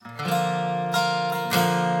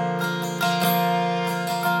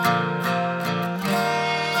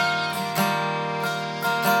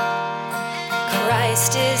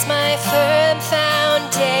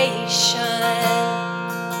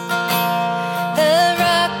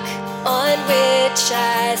which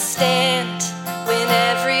I stand when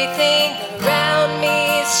everything around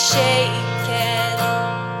me is shaken.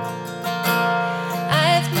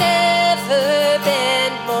 I've never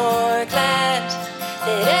been more glad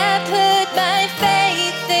that I put my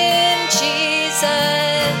faith in Jesus,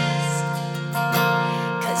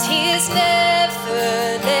 'cause He's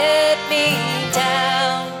never let me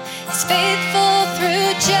down. He's faithful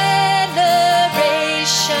through generations.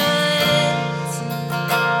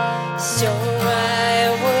 So why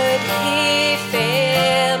would He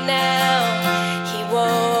fail now? He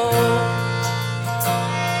won't.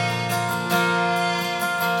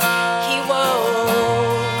 He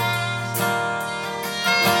won't.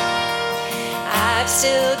 I've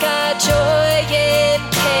still got joy in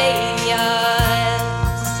chaos.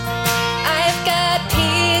 I've got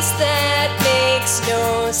peace that makes no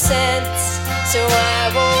sense. So I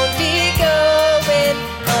won't be going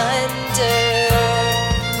under.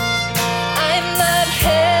 I'm not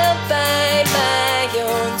held by my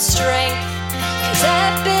own strength, 'cause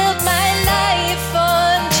I've built my life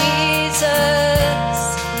on Jesus.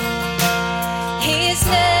 He's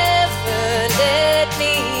never let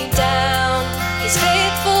me down. He's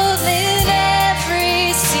faithful in every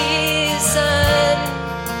season.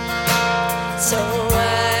 So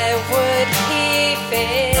why would He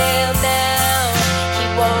fail now? He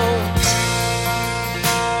won't.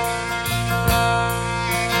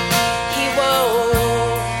 He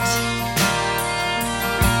won't.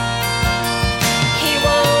 He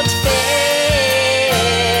won't fail.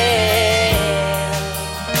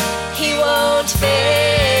 He won't fail.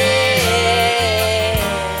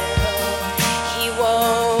 He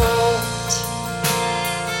won't.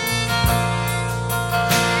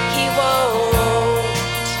 He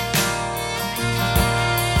won't.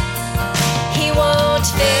 He won't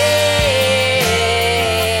fail.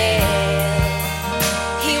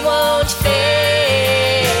 He won't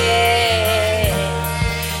fail.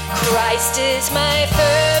 Christ is my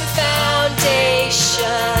firm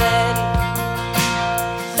foundation,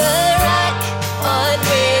 the rock on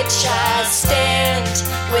which I stand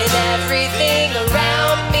when everything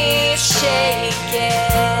around me is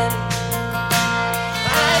shaken.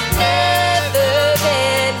 I've never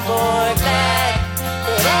been more glad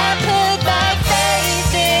that I put my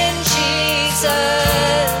faith in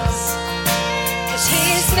Jesus, 'cause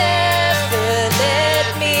He's never let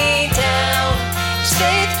me down. He's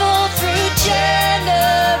faithful through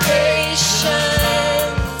generations.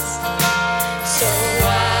 So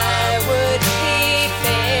why would He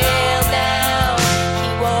fail now? He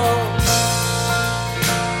won't.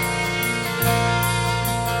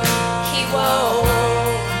 He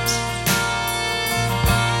won't.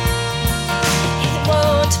 He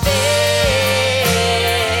won't fail.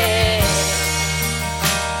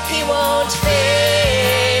 He won't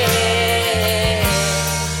fail.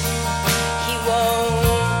 He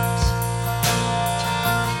won't.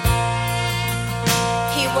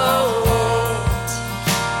 He won't.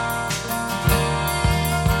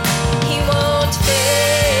 He won't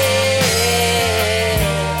fail.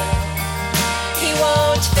 He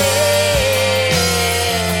won't fail.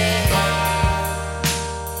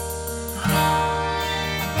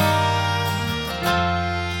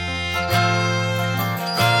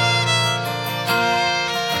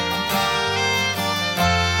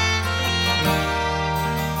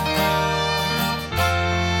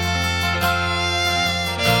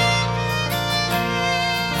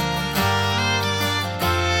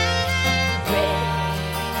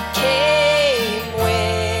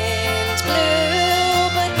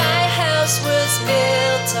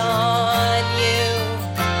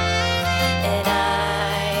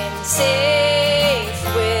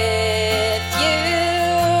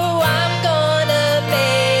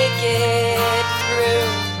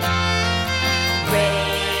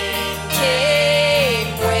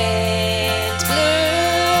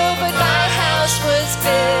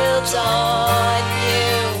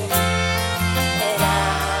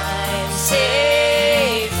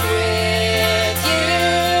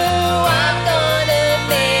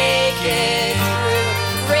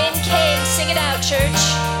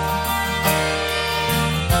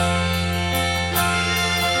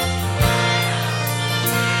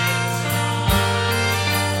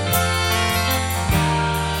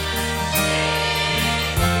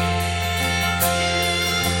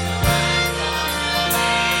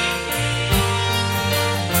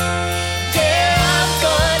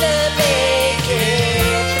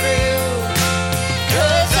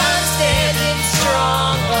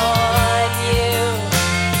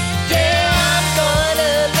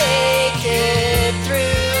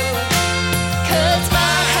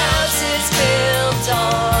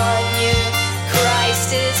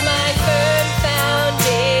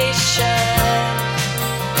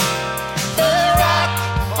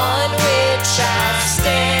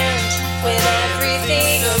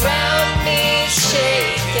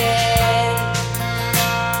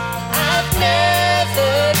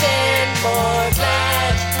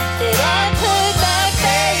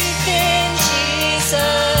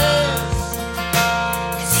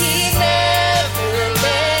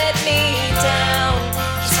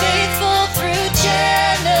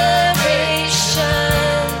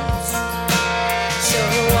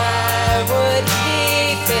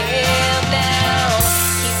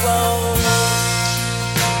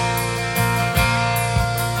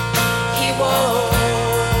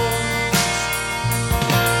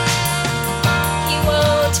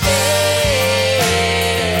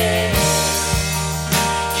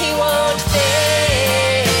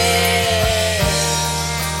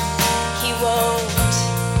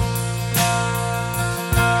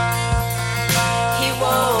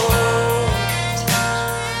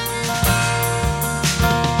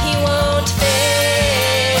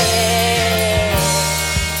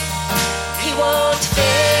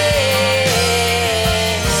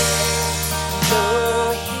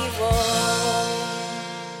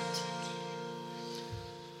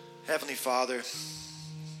 Father,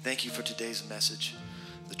 thank you for today's message,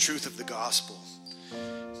 the truth of the gospel.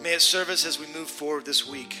 May it serve us as we move forward this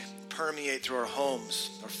week, permeate through our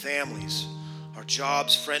homes, our families, our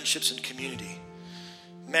jobs, friendships, and community.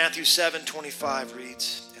 Matthew 7:25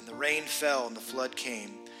 reads, "And the rain fell and the flood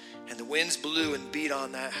came, and the winds blew and beat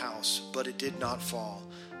on that house, but it did not fall,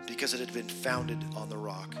 because it had been founded on the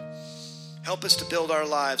rock." Help us to build our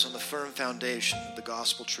lives on the firm foundation of the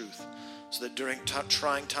gospel truth, so that during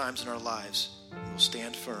trying times in our lives, we will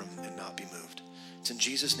stand firm and not be moved. It's in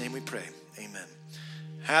Jesus' name we pray. Amen.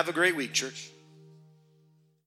 Have a great week, church.